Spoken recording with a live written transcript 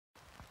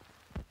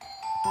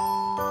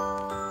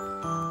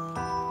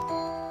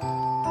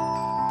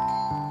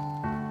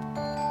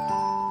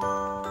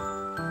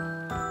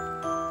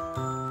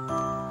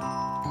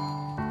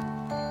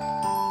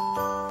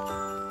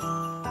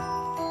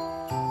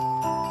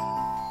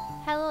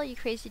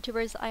crazy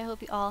tubers, I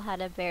hope you all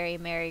had a very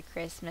Merry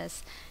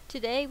Christmas.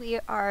 Today we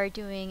are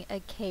doing a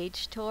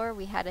cage tour.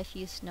 We had a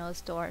few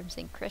snowstorms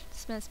and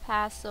Christmas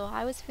past, so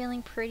I was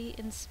feeling pretty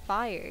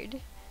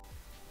inspired.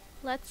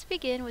 Let's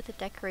begin with the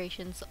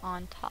decorations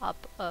on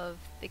top of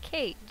the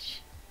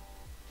cage.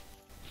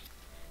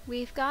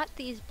 We've got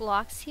these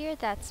blocks here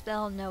that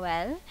spell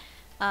Noel.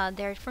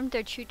 They're from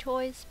their Chew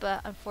Toys,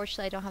 but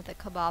unfortunately I don't have the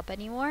kebab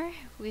anymore.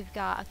 We've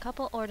got a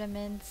couple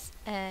ornaments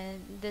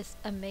and this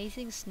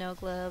amazing snow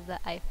globe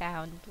that I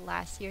found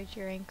last year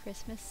during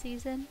Christmas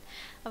season.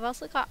 I've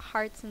also got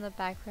hearts in the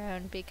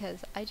background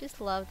because I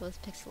just love those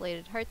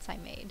pixelated hearts I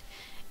made.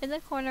 In the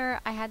corner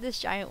I had this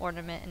giant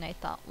ornament and I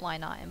thought why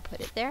not and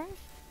put it there.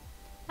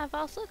 I've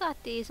also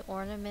got these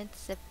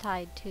ornaments zip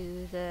tied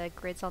to the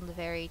grids on the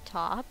very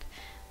top.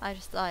 I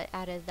just thought it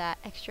added that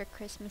extra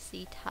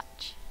Christmassy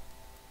touch.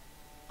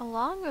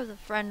 Along with the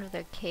front of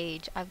the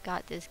cage, I've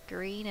got this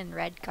green and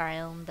red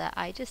garland that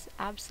I just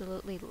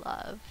absolutely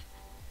love.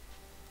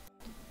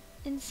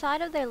 Inside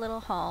of their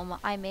little home,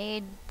 I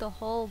made the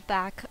whole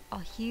back a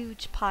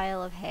huge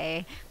pile of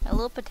hay. My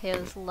little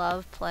potatoes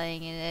love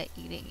playing in it,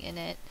 eating in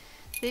it.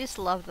 They just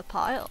love the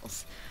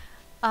piles.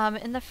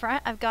 In the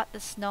front, I've got the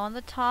snow on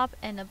the top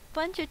and a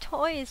bunch of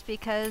toys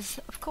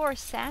because, of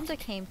course, Santa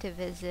came to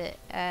visit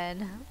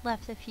and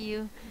left a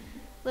few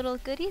little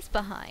goodies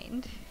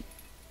behind.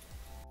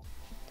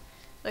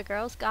 The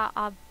girls got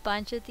a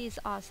bunch of these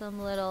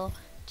awesome little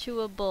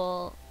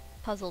chewable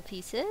puzzle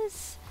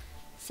pieces,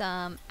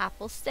 some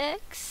apple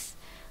sticks,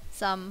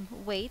 some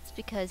weights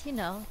because, you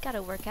know,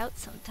 gotta work out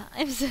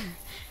sometimes.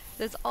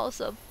 There's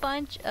also a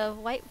bunch of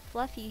white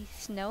fluffy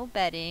snow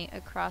bedding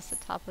across the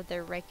top of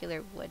their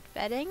regular wood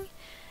bedding,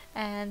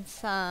 and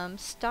some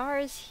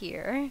stars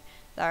here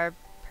that are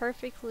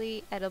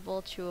perfectly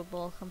edible,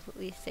 chewable,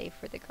 completely safe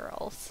for the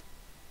girls.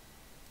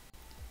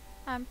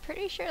 I'm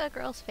pretty sure the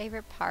girls'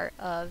 favorite part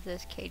of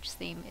this cage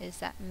theme is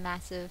that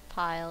massive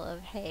pile of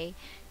hay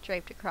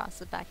draped across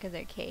the back of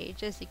their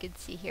cage. As you can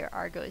see here,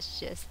 Argo is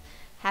just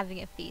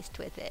having a feast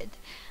with it.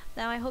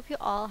 Now I hope you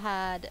all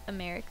had a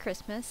Merry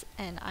Christmas,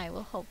 and I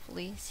will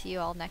hopefully see you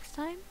all next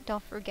time.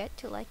 Don't forget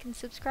to like and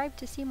subscribe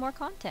to see more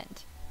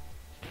content.